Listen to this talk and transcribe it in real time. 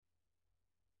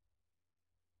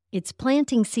It's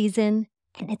planting season,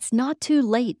 and it's not too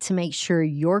late to make sure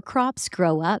your crops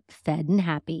grow up fed and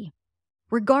happy.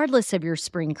 Regardless of your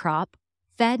spring crop,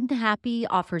 Fed and Happy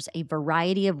offers a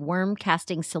variety of worm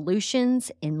casting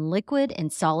solutions in liquid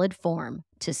and solid form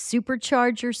to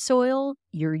supercharge your soil,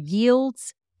 your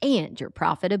yields, and your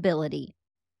profitability.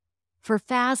 For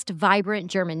fast,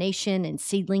 vibrant germination and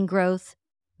seedling growth,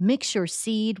 mix your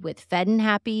seed with Fed and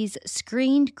Happy's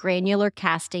screened granular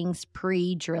castings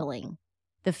pre-drilling.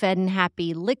 The Fed and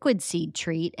Happy liquid seed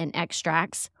treat and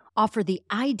extracts offer the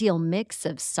ideal mix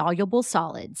of soluble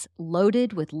solids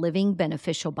loaded with living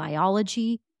beneficial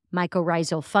biology,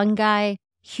 mycorrhizal fungi,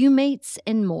 humates,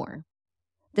 and more.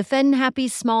 The Fed and Happy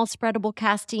small spreadable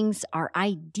castings are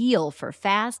ideal for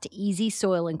fast, easy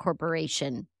soil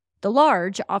incorporation. The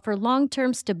large offer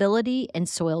long-term stability and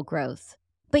soil growth.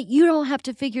 But you don't have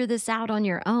to figure this out on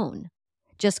your own.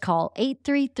 Just call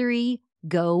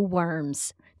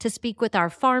 833-GO-WORMS to speak with our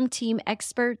farm team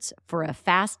experts for a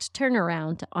fast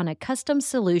turnaround on a custom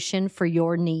solution for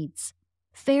your needs.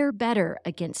 Fare better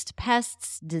against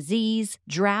pests, disease,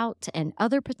 drought, and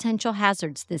other potential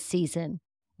hazards this season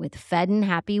with Fed and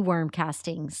Happy worm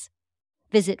castings.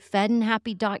 Visit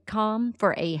fedandhappy.com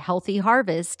for a healthy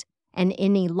harvest and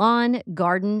any lawn,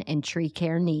 garden, and tree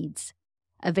care needs.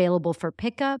 Available for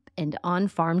pickup and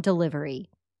on-farm delivery.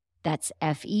 That's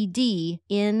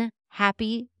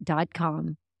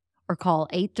FEDNhappy.com. Or call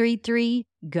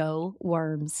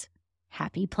 833-GO-WORMS.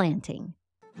 Happy planting.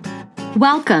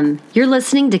 Welcome. You're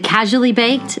listening to Casually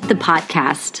Baked, the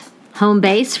podcast. Home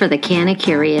base for the canna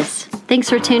curious. Thanks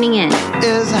for tuning in.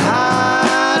 It's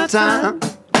high time.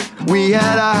 We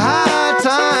had a high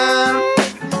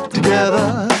time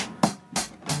together.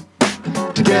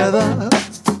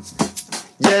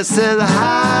 Yes, it's a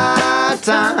high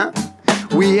time.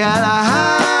 We had a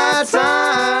high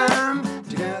time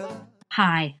together.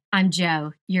 Hi, I'm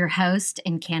Jo, your host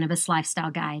and cannabis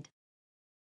lifestyle guide.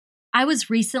 I was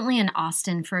recently in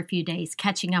Austin for a few days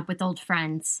catching up with old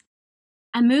friends.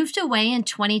 I moved away in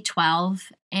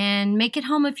 2012 and make it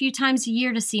home a few times a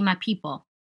year to see my people.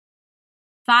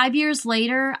 5 years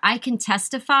later, I can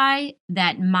testify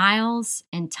that miles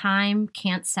and time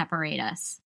can't separate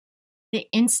us. The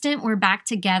instant we're back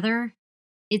together,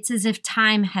 it's as if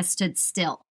time has stood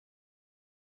still.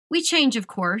 We change, of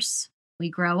course. We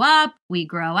grow up, we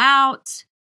grow out,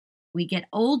 we get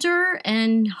older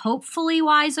and hopefully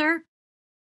wiser.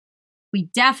 We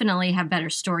definitely have better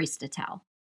stories to tell.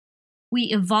 We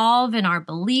evolve in our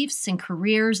beliefs and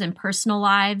careers and personal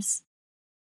lives.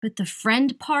 But the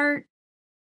friend part,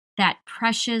 that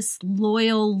precious,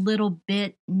 loyal little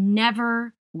bit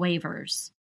never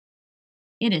wavers.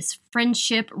 It is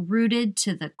friendship rooted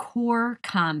to the core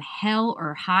come hell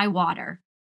or high water.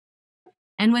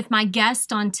 And with my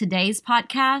guest on today's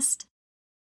podcast,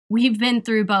 we've been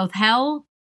through both hell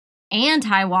and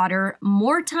high water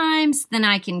more times than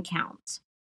I can count.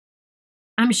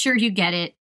 I'm sure you get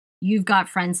it. You've got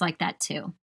friends like that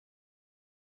too.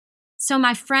 So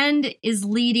my friend is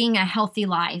leading a healthy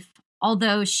life,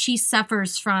 although she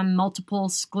suffers from multiple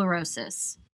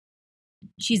sclerosis.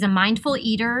 She's a mindful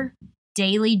eater,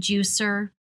 daily juicer,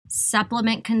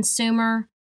 supplement consumer,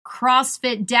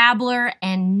 CrossFit dabbler,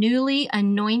 and newly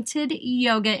anointed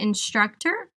yoga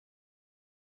instructor.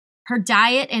 Her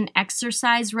diet and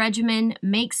exercise regimen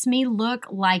makes me look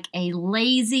like a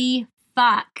lazy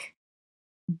fuck.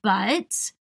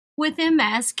 But with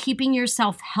MS, keeping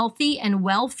yourself healthy and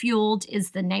well-fueled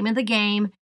is the name of the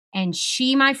game, and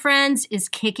she, my friends, is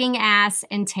kicking ass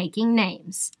and taking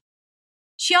names.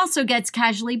 She also gets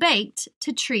casually baked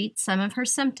to treat some of her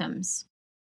symptoms.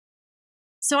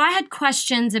 So I had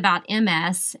questions about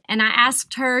MS, and I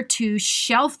asked her to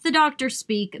shelf the doctor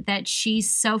speak that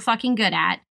she's so fucking good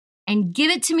at and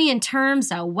give it to me in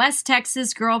terms a West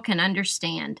Texas girl can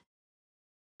understand.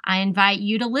 I invite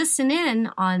you to listen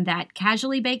in on that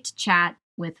casually baked chat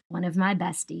with one of my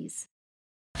besties.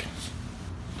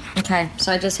 Okay,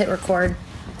 so I just hit record.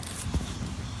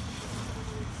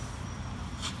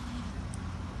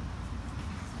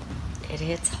 It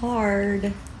hits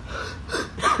hard.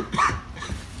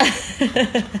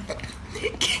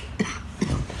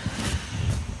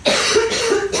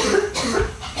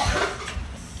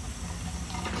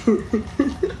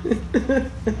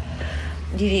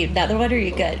 Do you need another one or are you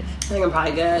good? I think I'm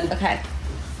probably good. Okay.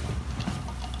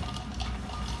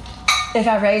 If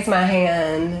I raise my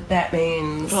hand, that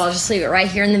means... Well, I'll just leave it right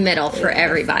here in the middle for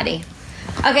everybody.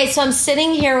 Okay, so I'm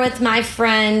sitting here with my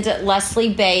friend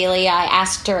Leslie Bailey. I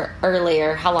asked her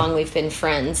earlier how long we've been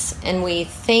friends, and we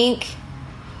think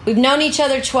we've known each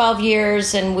other 12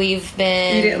 years, and we've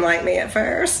been... You didn't like me at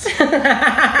first.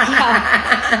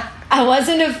 Yeah. I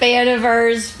wasn't a fan of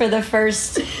hers for the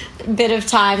first bit of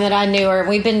time that I knew her.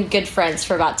 We've been good friends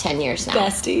for about 10 years now.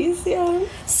 Besties, yeah.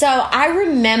 So I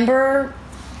remember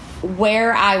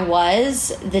where I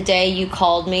was the day you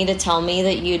called me to tell me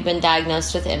that you'd been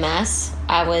diagnosed with MS.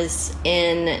 I was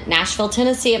in Nashville,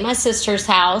 Tennessee at my sister's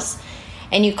house,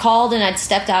 and you called and I'd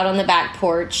stepped out on the back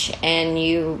porch and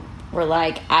you were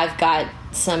like, I've got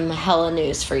some hella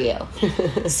news for you.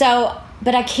 So,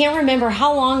 but I can't remember,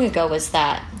 how long ago was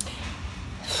that?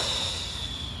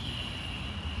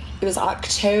 It was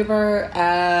October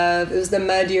of, it was the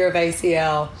mud year of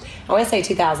ACL. I want to say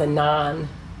 2009.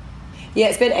 Yeah,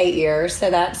 it's been 8 years,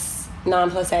 so that's 9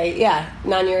 plus 8. Yeah,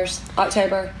 9 years,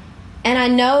 October. And I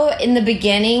know in the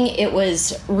beginning it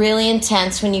was really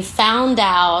intense when you found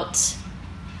out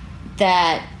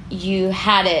that you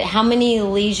had it. How many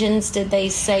lesions did they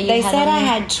say you had? They said I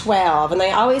had 12, and they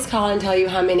always call and tell you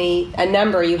a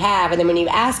number you have, and then when you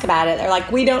ask about it, they're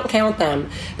like, we don't count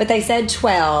them. But they said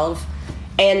 12,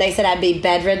 and they said I'd be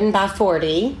bedridden by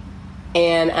 40,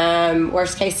 and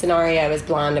worst case scenario is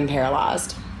blind and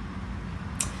paralyzed.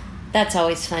 That's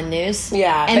always fun news.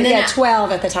 Yeah, and but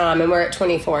 12 at the time, and we're at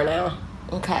 24 now.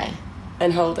 Okay.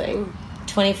 And holding.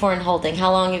 24 and holding.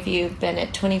 How long have you been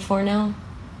at 24 now?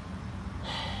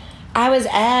 I was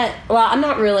I'm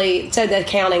not really, so the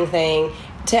counting thing,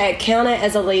 to count it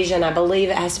as a lesion, I believe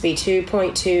it has to be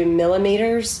 2.2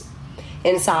 millimeters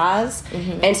in size.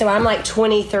 Mm-hmm. And so I'm like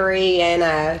 23 and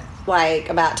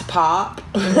about to pop.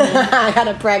 Mm-hmm. I had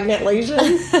a pregnant lesion.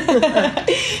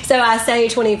 So I say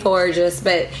 24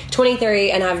 but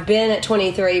 23, and I've been at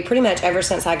 23 pretty much ever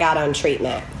since I got on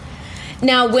treatment.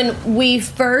 Now, when we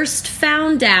first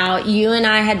found out, you and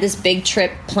I had this big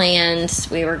trip planned.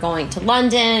 We were going to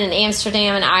London and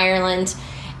Amsterdam and Ireland,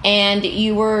 and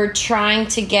you were trying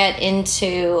to get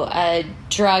into a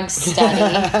drug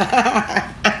study.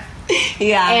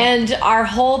 Yeah. And our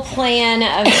whole plan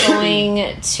of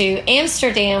going to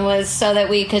Amsterdam was so that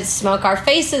we could smoke our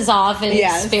faces off and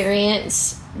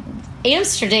experience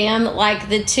Amsterdam like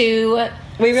the two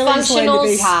we really functional to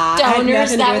be high.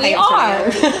 stoners that we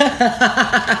are.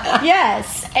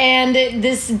 Yes. And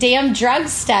this damn drug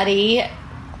study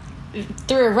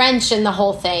threw a wrench in the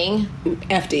whole thing.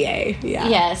 FDA, yeah.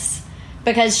 Yes.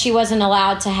 Because she wasn't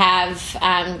allowed to have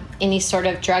any sort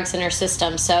of drugs in her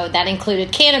system. So that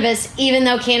included cannabis, even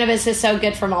though cannabis is so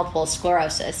good for multiple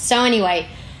sclerosis. So anyway,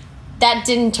 that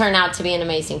didn't turn out to be an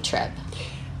amazing trip.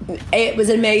 It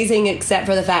was amazing, except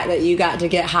for the fact that you got to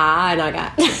get high and I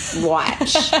got to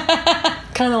watch.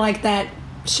 Kind of like that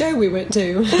show we went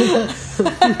to.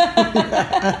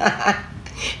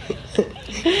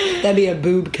 That'd be a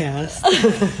boob cast.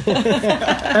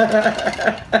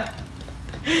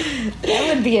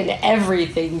 That would be an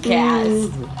everything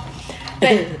cast.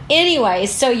 But anyway,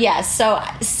 so yes. So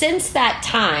since that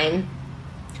time,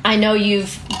 I know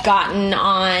you've gotten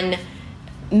on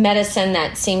medicine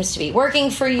that seems to be working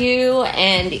for you,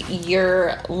 and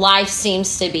your life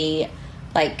seems to be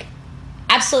like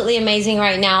absolutely amazing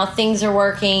right now. Things are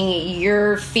working.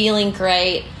 You're feeling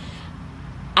great.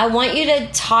 I want you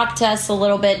to talk to us a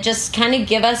little bit. Just kind of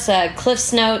give us a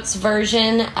Cliff's Notes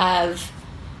version of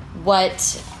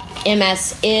what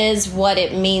MS is, what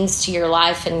it means to your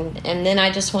life, and then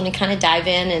I just want to kind of dive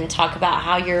in and talk about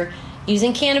how you're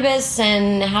using cannabis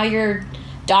and how your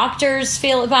doctors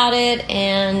feel about it,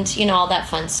 and all that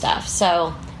fun stuff.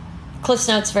 So Cliff's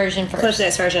Notes version first. Cliff's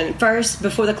Notes version first.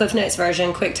 Before the Cliff Notes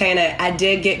version, quick Tana, I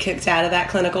did get kicked out of that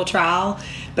clinical trial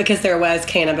because there was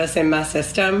cannabis in my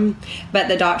system, but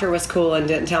the doctor was cool and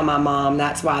didn't tell my mom.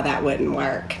 That's why that wouldn't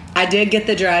work. I did get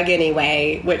the drug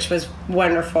anyway, which was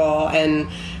wonderful,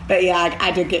 but yeah,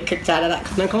 I did get kicked out of that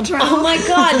clinical trial. Oh my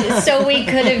God. So we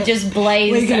could have just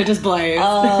blazed. We could have just blazed.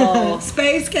 Oh.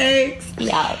 Space cakes.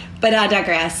 Yeah. But I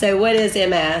digress. So what is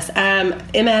MS?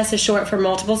 MS is short for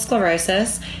multiple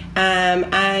sclerosis.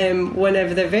 I'm one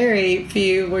of the very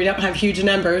few, we don't have huge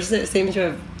numbers, that seem to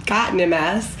have gotten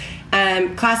MS.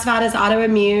 Classified as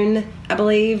autoimmune, I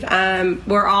believe.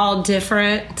 We're all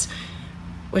different,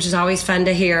 which is always fun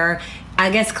to hear. I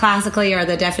guess classically, or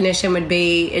the definition would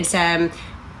be, it's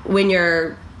when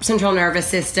your central nervous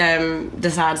system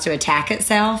decides to attack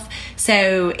itself.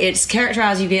 So it's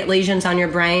characterized, you get lesions on your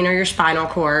brain or your spinal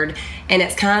cord, and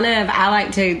it's kind of,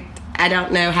 I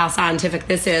don't know how scientific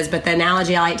this is, but the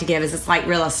analogy I like to give is it's like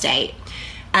real estate.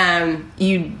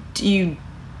 You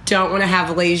don't want to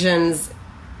have lesions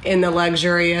in the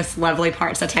luxurious, lovely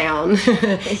parts of town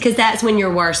because that's when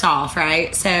you're worse off,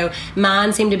 right? So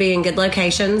mine seem to be in good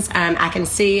locations. I can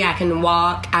see, I can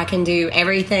walk, I can do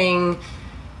everything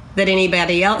that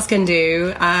anybody else can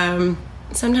do.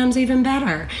 sometimes even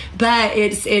better. But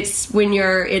it's when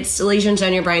it's lesions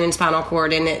on your brain and spinal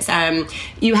cord, and it's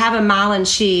you have a myelin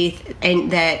sheath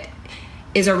and that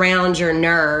is around your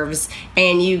nerves,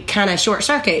 and you kind of short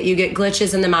circuit. You get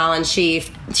glitches in the myelin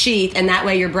sheath, and that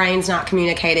way your brain's not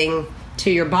communicating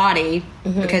to your body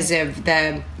because of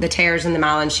the tears in the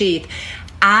myelin sheath.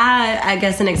 I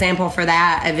guess an example for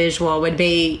that, a visual, would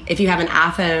be if you have an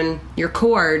iPhone, your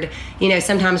cord,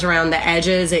 sometimes around the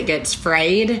edges it gets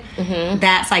frayed.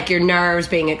 That's like your nerves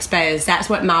being exposed. That's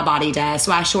what my body does.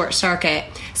 So I short circuit.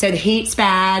 So the heat's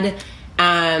bad,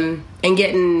 and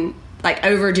getting like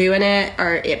overdoing it,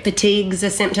 or it fatigues,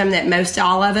 a symptom that most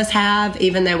all of us have,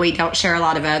 even though we don't share a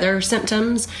lot of other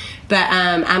symptoms. But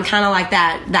I'm kind of like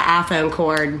that, the iPhone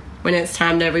cord, when it's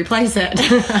time to replace it.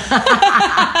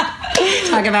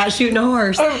 Talk about shooting a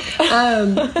horse.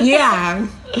 Yeah.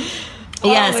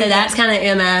 Yeah, so that's kind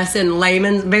of MS in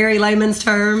very layman's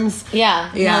terms. Yeah,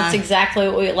 that's exactly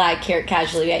what we like here at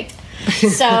Casually Baked.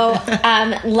 So,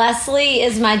 Leslie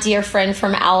is my dear friend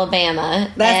from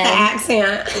Alabama. That's the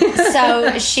accent.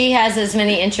 So, she has as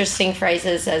many interesting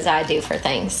phrases as I do for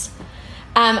things.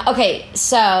 Okay,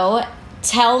 so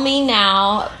tell me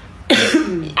now.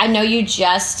 I know you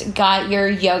just got your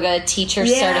yoga teacher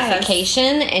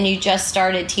certification, and you just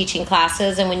started teaching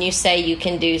classes. And when you say you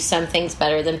can do some things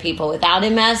better than people without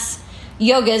MS,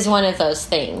 yoga is one of those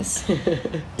things.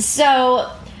 So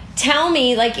tell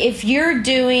me, like, if you're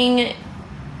doing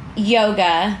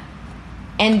yoga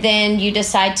and then you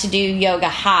decide to do yoga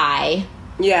high,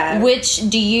 which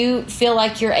do you feel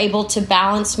like you're able to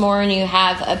balance more and you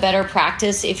have a better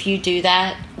practice if you do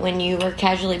that when you were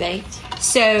Casually Baked?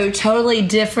 So totally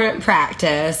different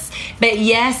practice, but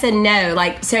yes and no.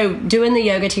 Like, so doing the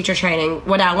yoga teacher training,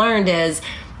 what I learned is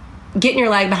getting your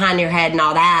leg behind your head and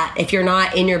all that. If you're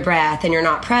not in your breath and you're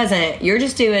not present, you're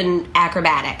just doing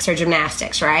acrobatics or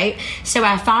gymnastics, right? So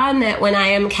I find that when I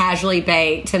am Casually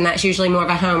Baked, and that's usually more of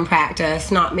a home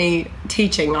practice, not me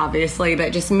teaching obviously,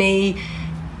 but just me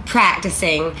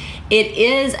practicing,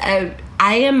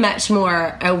 I am much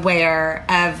more aware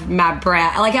of my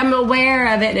breath. Like, I'm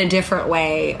aware of it in a different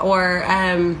way. Or,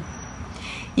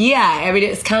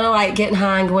 it's kind of like getting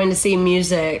high and going to see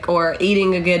music or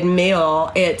eating a good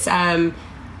meal. It's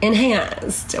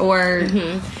enhanced. Or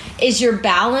Is your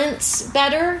balance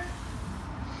better?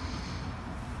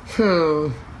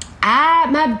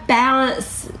 My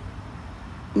balance...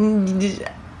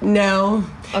 No.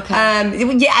 Okay.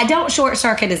 I don't short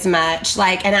circuit as much.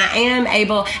 Like, and I am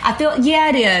able,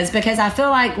 it is, because I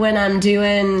feel like when I'm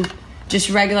doing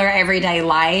just regular everyday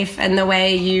life, and the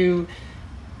way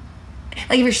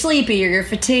like, if you're sleepy or you're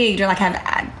fatigued, or like I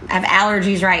have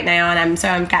allergies right now, and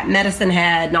I've got medicine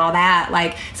head and all that,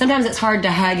 like, sometimes it's hard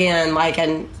to hug in, like,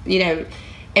 and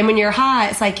when you're high,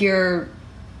 it's like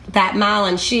that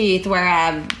myelin sheath where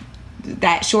I've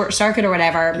that short circuit or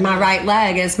whatever, my right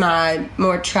leg is my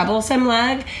more troublesome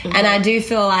leg, and I do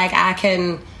feel like I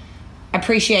can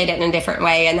appreciate it in a different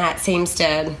way, and that seems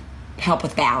to help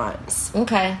with balance.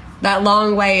 Okay. That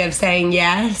long way of saying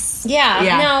yes.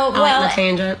 Yeah. No, I like my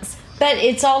tangents. But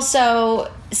it's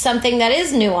also something that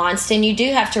is nuanced, and you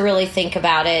do have to really think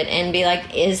about it and be like,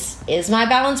 is my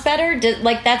balance better?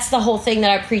 That's the whole thing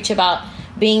that I preach about,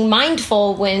 being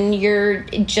mindful when you're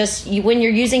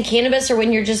using cannabis, or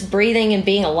when you're just breathing and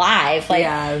being alive.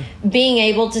 Being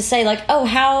able to say, like, oh,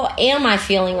 how am I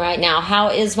feeling right now? How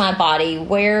is my body?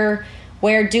 Where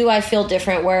do I feel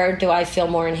different? Where do I feel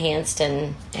more enhanced?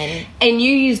 And you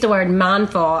use the word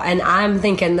mindful, and I'm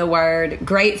thinking the word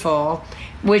grateful,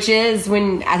 which is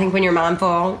when you're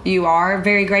mindful, you are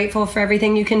very grateful for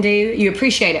everything you can do. You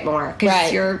appreciate it more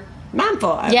because you're mindful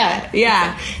of it.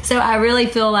 Yeah. So I really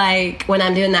feel like when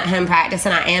I'm doing that home practice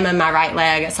and I am in my right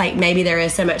leg, it's like maybe there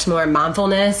is so much more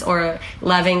mindfulness or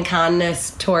loving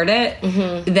kindness toward it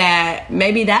that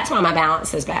maybe that's why my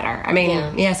balance is better. I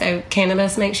mean, so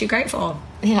cannabis makes you grateful.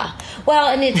 Yeah. Well,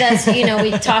 and it does,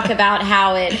 we talk about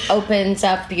how it opens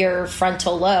up your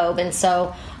frontal lobe, and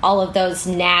so all of those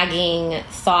nagging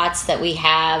thoughts that we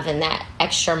have and that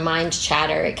extra mind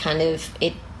chatter,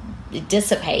 it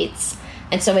dissipates.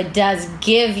 And so it does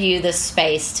give you the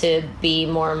space to be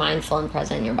more mindful and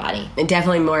present in your body. And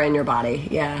definitely more in your body,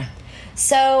 yeah.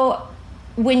 So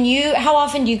how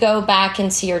often do you go back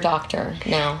and see your doctor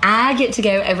now? I get to go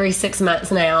every 6 months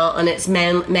now, and it's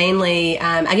mainly,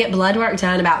 I get blood work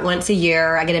done about once a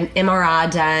year. I get an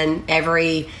MRI done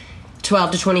every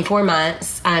 12 to 24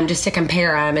 months just to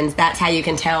compare them, and that's how you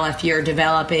can tell if you're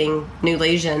developing new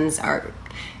lesions or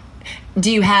do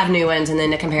you have new ones, and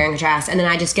then to compare and contrast. And then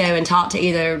I just go and talk to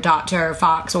either Dr.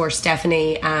 Fox or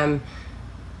Stephanie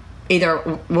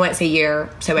either once a year,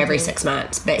 so every 6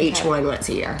 months, but each one once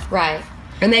a year. Right.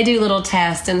 And they do little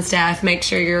tests and stuff. Make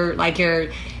sure you're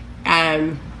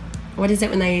what is it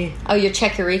when they... Oh, you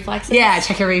check your reflexes? Yeah,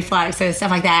 check your reflexes, stuff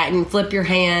like that, and flip your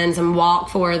hands and walk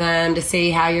for them to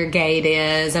see how your gait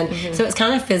is. And so it's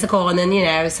kind of physical, and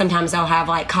then, sometimes they'll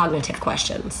have, cognitive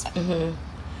questions.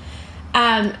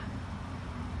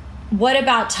 What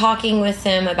about talking with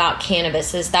them about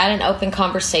cannabis? Is that an open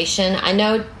conversation? I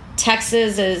know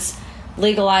Texas has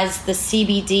legalized the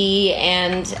CBD,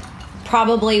 and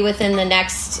probably within the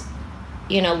next,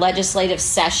 legislative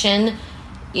session,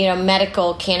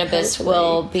 medical cannabis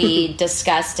will be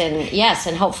discussed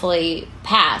and hopefully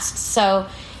passed. So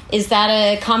is that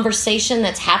a conversation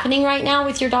that's happening right now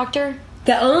with your doctor?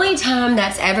 The only time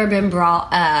that's ever been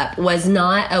brought up was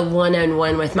not a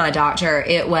one-on-one with my doctor.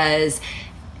 It was,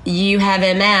 you have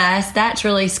MS, that's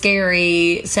really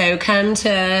scary, so come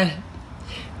to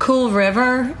Cool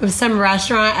River. It was some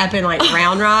restaurant up in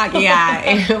Round Rock. Yeah,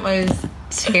 it was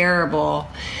terrible.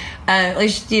 At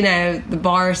least, the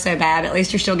bar is so bad. At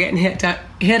least you're still getting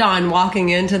hit on walking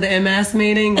into the MS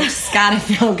meeting. It's got to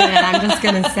feel good, I'm just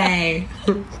going to say.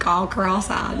 Call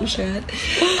cross-eyed and shit.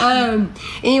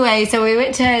 Anyway, so we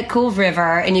went to Cool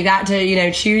River, and you got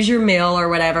to, choose your meal or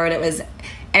whatever, and it was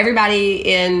everybody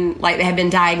in, they had been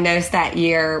diagnosed that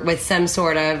year with some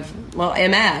sort of,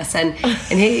 MS. And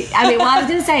he, I was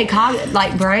going to say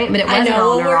brain, but it wasn't. I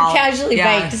know, we we're casually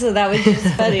baked, so that was just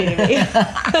funny to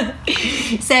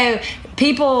me. So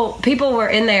people were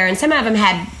in there, and some of them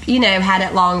had, had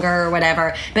it longer or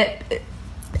whatever. But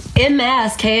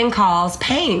MS can cause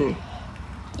pain.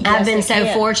 Yes, I've been so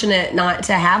fortunate not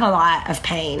to have a lot of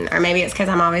pain, or maybe it's because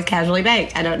I'm always casually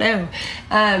baked. I don't know.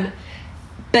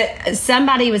 But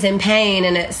somebody was in pain,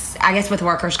 and it's, I guess, with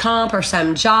workers' comp or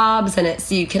some jobs, and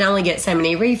it's, you can only get so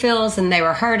many refills, and they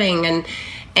were hurting,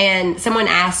 and someone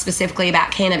asked specifically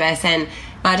about cannabis, and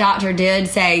my doctor did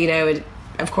say,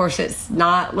 of course it's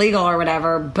not legal or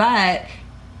whatever, but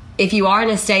if you are in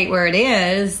a state where it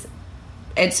is,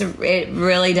 it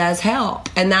really does help.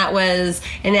 And that was,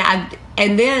 and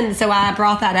then so I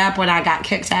brought that up when I got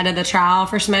kicked out of the trial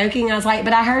for smoking. I was like,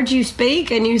 but I heard you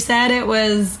speak, and you said it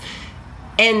was...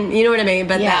 And you know what I mean?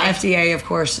 But the FDA, of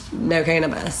course, no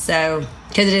cannabis. So,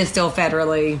 because it is still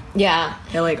federally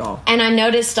illegal. And I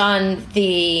noticed on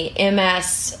the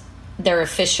MS, their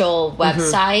official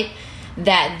website,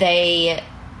 that they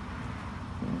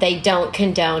don't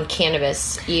condone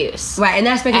cannabis use. Right, and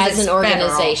that's because as an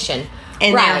organization.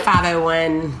 And they're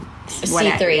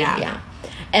 501c3. Yeah.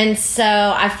 And so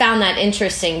I found that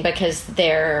interesting because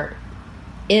there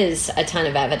is a ton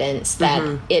of evidence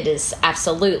that it is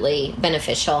absolutely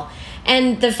beneficial.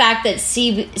 And the fact that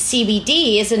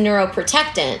CBD is a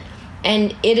neuroprotectant,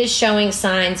 and it is showing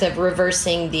signs of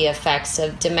reversing the effects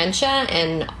of dementia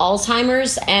and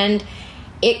Alzheimer's, and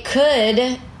it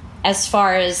could, as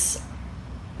far as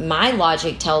my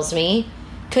logic tells me,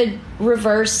 could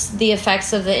reverse the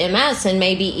effects of the MS and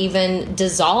maybe even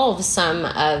dissolve some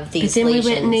of these lesions. But then we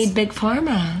wouldn't need Big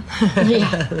Pharma.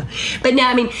 But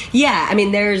no,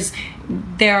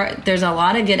 there's a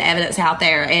lot of good evidence out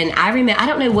there. And I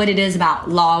don't know what it is about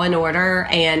Law and Order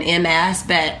and MS,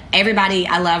 but everybody,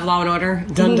 I love Law and Order.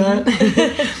 Dun dun.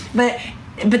 But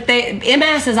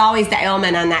MS is always the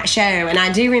ailment on that show. And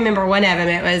I do remember one of them.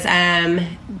 It was,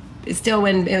 still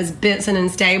when it was Benson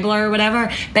and Stabler or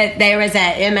whatever, but there was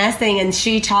a MS thing, and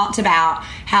she talked about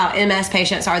how MS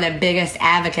patients are the biggest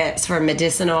advocates for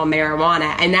medicinal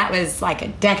marijuana, and that was a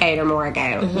decade or more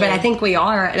ago. But I think we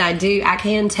are, and I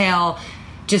can tell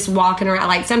just walking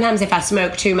around, sometimes if I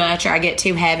smoke too much or I get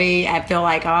too heavy, I feel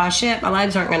like, oh shit, my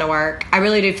legs aren't going to work. I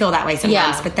really do feel that way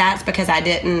sometimes, but that's because I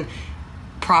didn't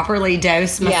properly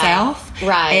dose myself.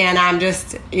 Right. And I'm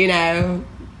just, you've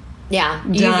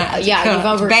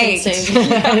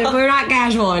overconsumed. We're not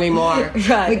casual anymore.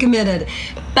 Right. We committed.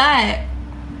 But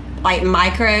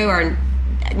micro or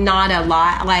not a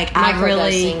lot. I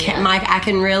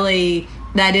can really,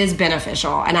 that is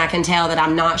beneficial, and I can tell that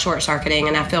I'm not short circuiting,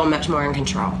 and I feel much more in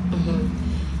control.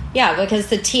 Yeah, because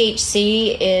the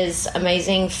THC is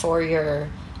amazing for your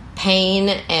pain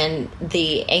and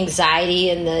the anxiety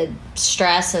and the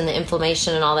stress and the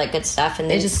inflammation and all that good stuff,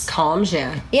 and it just calms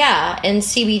you. Yeah, and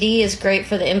CBD is great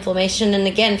for the inflammation, and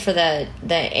again for the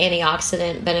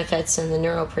antioxidant benefits and the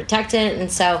neuroprotectant.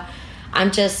 And so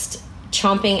I'm just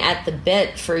chomping at the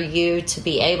bit for you to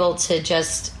be able to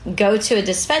just go to a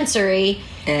dispensary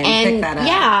and pick that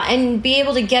up. And be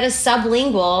able to get a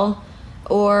sublingual,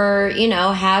 or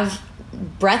have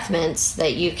breath mints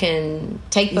that you can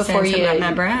take before you go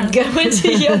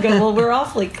into yoga. Well, we're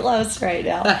awfully close right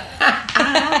now.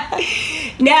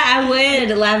 No, I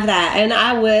would love that.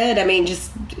 And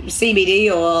just CBD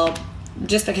oil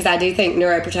just because I do think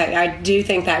neuroprotect, I do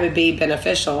think that would be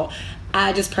beneficial.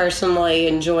 I just personally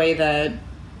enjoy the.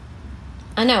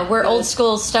 I know, we're old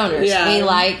school stoners. Yeah. We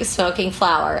like smoking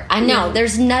flower. I know,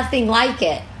 there's nothing like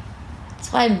it.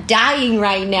 That's why I'm dying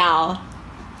right now.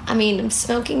 I mean, I'm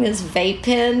smoking this vape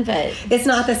pen, but It's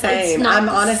not the same. It's not I'm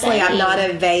the honestly, same. I'm not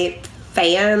a vape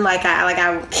fan.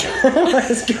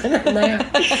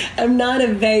 I'm not a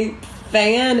vape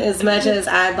fan as much as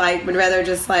I would rather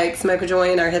just smoke a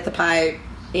joint or hit the pipe.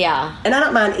 yeah. And I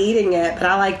don't mind eating it, but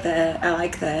I like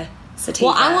the sativa.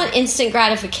 Well, I want instant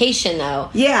gratification, though.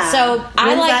 Yeah. So I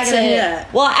When's like that gonna hit?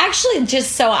 to. Well, actually,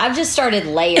 I've just started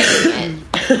layering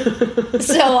it.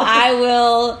 So I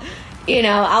will,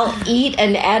 I'll eat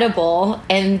an edible,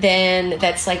 and then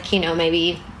that's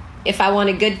maybe if I want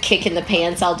a good kick in the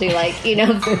pants, I'll do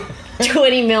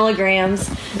 20 milligrams.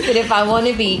 But if I want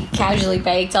to be casually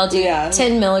baked, I'll do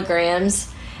 10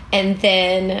 milligrams, and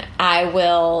then I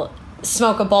will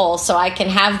smoke a bowl so I can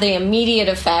have the immediate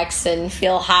effects and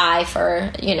feel high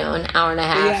for an hour and a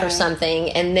half or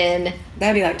something, and then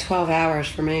That'd be 12 hours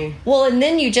for me. well, and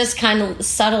then you just kind of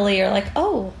subtly are like,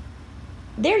 oh,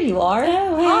 there you are.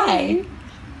 Oh, hey.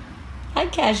 Hi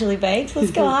casually baked,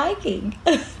 let's go hiking.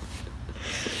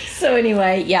 So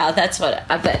anyway, yeah, that's what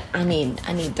I bet. I need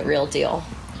the real deal.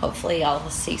 Hopefully I'll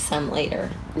see some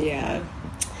later. Yeah.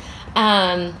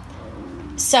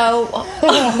 So,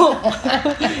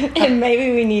 and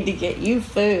maybe we need to get you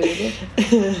food.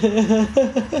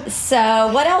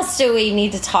 So, what else do we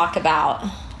need to talk about?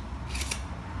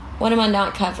 What am I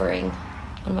not covering?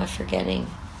 What am I forgetting?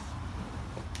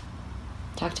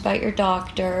 Talked about your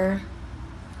doctor.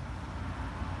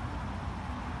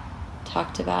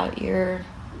 Talked about your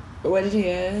What it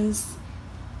is.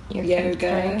 Yoga.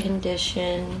 current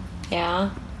condition.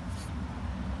 Yeah,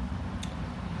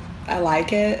 I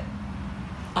like it.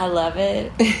 I love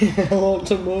it. I want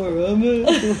some more of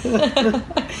it.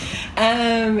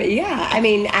 Yeah, I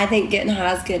mean, I think getting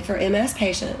high is good for MS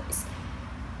patients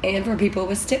and for people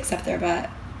with sticks up their butt.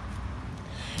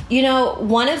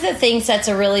 One of the things that's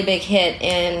a really big hit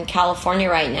in California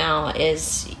right now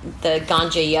is the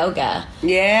Ganja Yoga.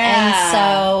 Yeah. And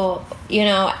so,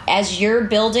 as you're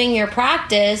building your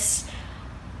practice,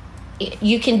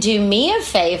 you can do me a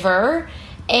favor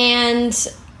and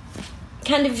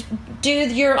kind of do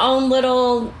your own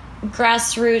little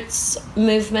grassroots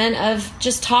movement of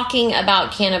just talking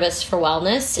about cannabis for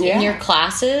wellness in your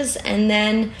classes. And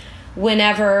then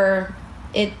whenever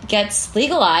it gets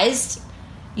legalized,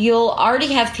 you'll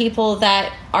already have people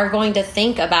that are going to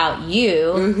think about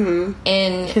you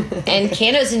and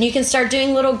cannabis, and you can start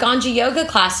doing little Ganja yoga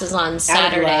classes on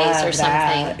Saturdays or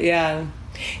something. Yeah.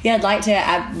 Yeah, I'd like to.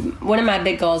 One of my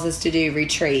big goals is to do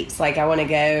retreats. I want to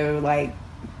go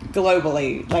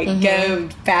globally, go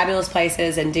fabulous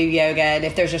places and do yoga. And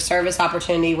if there's a service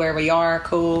opportunity where we are,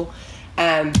 cool.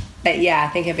 But yeah, I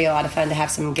think it'd be a lot of fun to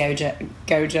have some ganja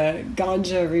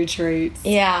retreats.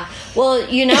 Yeah. Well,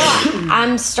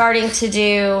 I'm starting to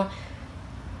do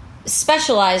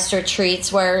specialized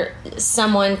retreats where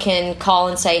someone can call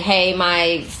and say, hey,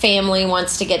 my family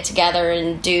wants to get together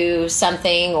and do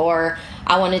something, or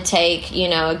I want to take,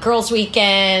 a girls'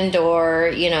 weekend,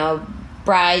 or,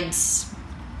 bride's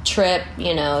trip,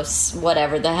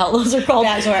 whatever the hell those are called.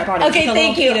 Bachelorette party. Okay,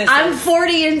 thank you. I'm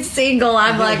 40 and single.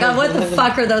 I'm like, what the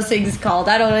fuck are those things called?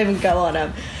 I don't even go on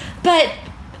them. But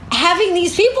having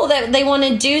these people that they want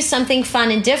to do something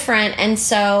fun and different, and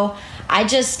so I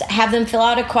just have them fill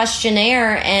out a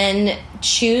questionnaire and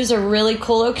choose a really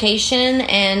cool location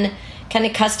and kind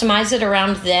of customize it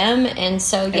around them. And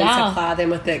so, And supply them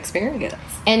with the experience.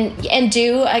 And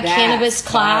do a cannabis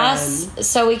class. Fun.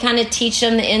 So we kind of teach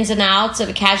them the ins and outs of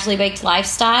a casually baked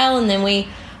lifestyle, and then we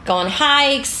go on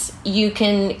hikes. You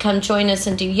can come join us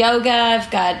and do yoga. I've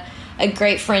got a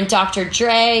great friend, Dr.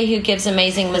 Dre, who gives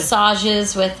amazing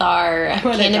massages with our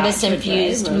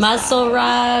cannabis-infused muscle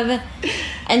rub.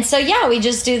 And so, yeah, we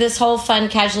just do this whole fun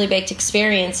casually baked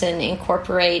experience and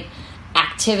incorporate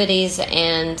activities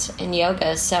and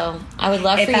yoga. So I would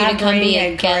love for you to come be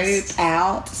a guest. If I bring a group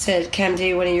out to come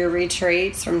do one of your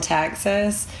retreats from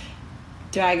Texas,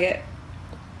 do I get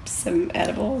some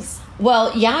edibles?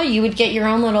 Well, yeah, you would get your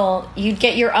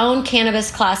own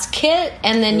cannabis class kit,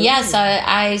 and then yes,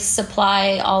 I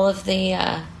supply all of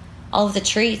the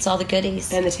treats, all the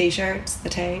goodies, And the t-shirts, the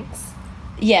tanks.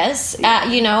 Yes, So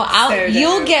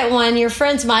you'll dope. get one. Your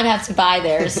friends might have to buy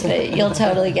theirs, but you'll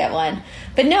totally get one.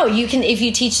 But no, you can if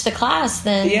you teach the class.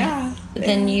 Then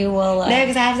then you will. No,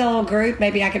 because I have the little group.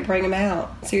 Maybe I could bring them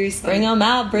out. Seriously, Bring them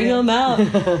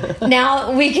out.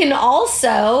 Now, we can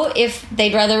also, if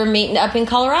they'd rather meet up in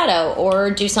Colorado or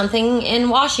do something in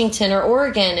Washington or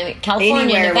Oregon, California,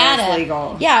 Anywhere where Nevada. it's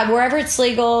legal. Yeah, wherever it's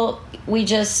legal, we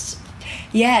just...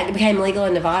 Yeah, it became legal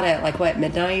in Nevada at like what,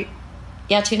 midnight?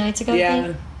 Yeah, 2 nights ago, I Yeah,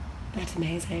 think. that's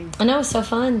amazing. I know, it's so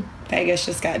fun. Vegas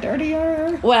just got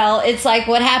dirtier. Well, it's like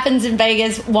what happens in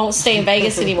Vegas won't stay in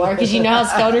Vegas anymore because you know how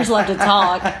stoners love to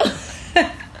talk.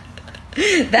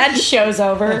 That show's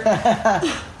over.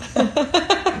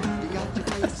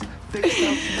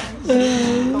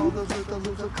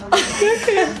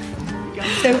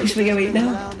 So should we go eat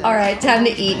now? All right, time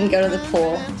to eat and go to the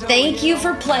pool. Thank you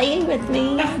for playing with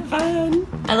me. Have fun.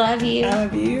 I love you. I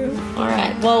love you. All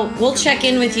right. Well, we'll check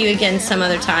in with you again some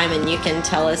other time and you can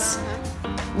tell us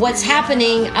what's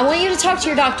happening. I want you to talk to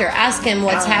your doctor. Ask him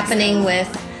what's happening with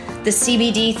the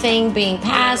CBD thing being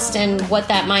passed and what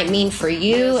that might mean for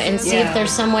you and see if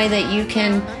there's some way that you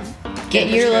can get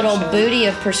your little booty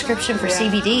of prescription for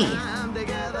CBD.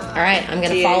 All right. I'm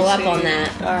going to follow up on that.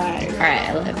 All right. All right.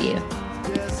 I love you.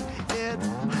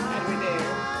 How do we do?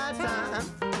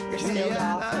 We're still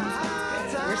dolphins.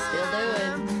 We're still doing.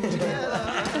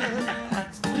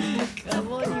 Come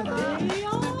on, you baby.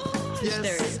 Oh,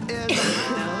 there it is.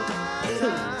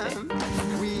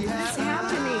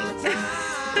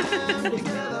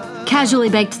 Casually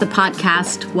Baked, the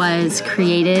podcast, was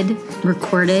created,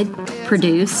 recorded,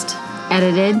 produced,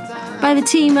 edited by the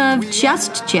team of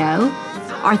Just Joe.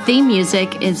 Our theme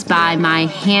music is by my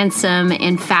handsome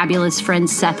and fabulous friend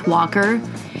Seth Walker.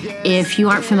 If you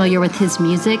aren't familiar with his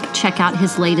music, check out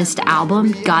his latest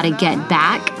album, Gotta Get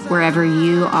Back, wherever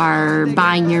you are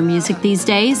buying your music these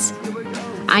days.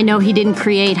 I know he didn't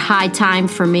create High Time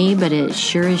for me, but it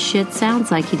sure as shit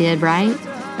sounds like he did, right?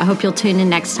 I hope you'll tune in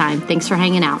next time. Thanks for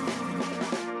hanging out.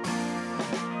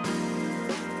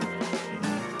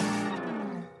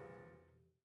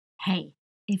 Hey,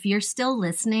 if you're still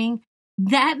listening,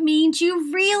 that means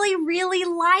you really, really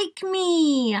like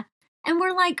me. And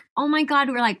we're like, oh my God,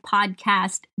 we're like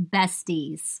podcast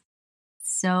besties.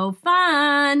 So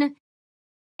fun.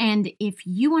 And if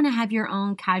you want to have your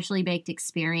own Casually Baked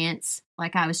experience,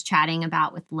 like I was chatting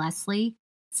about with Leslie,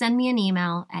 send me an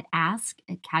email at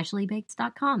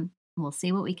ask@casuallybaked.com and we'll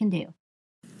see what we can do.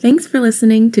 Thanks for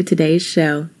listening to today's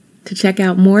show. To check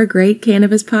out more great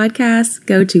cannabis podcasts,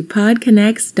 go to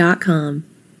podconnects.com.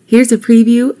 Here's a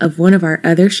preview of one of our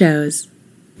other shows.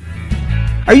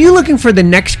 Are you looking for the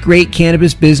next great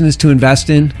cannabis business to invest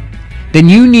in? Then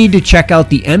you need to check out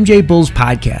the MJ Bulls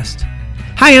podcast.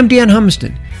 Hi, I'm Dan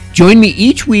Humiston. Join me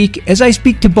each week as I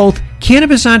speak to both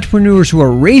cannabis entrepreneurs who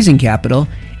are raising capital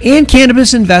and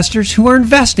cannabis investors who are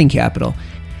investing capital.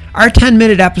 Our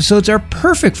 10-minute episodes are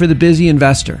perfect for the busy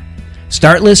investor.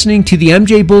 Start listening to the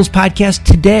MJ Bulls podcast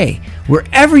today,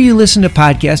 wherever you listen to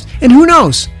podcasts, and who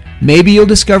knows, maybe you'll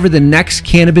discover the next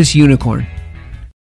cannabis unicorn.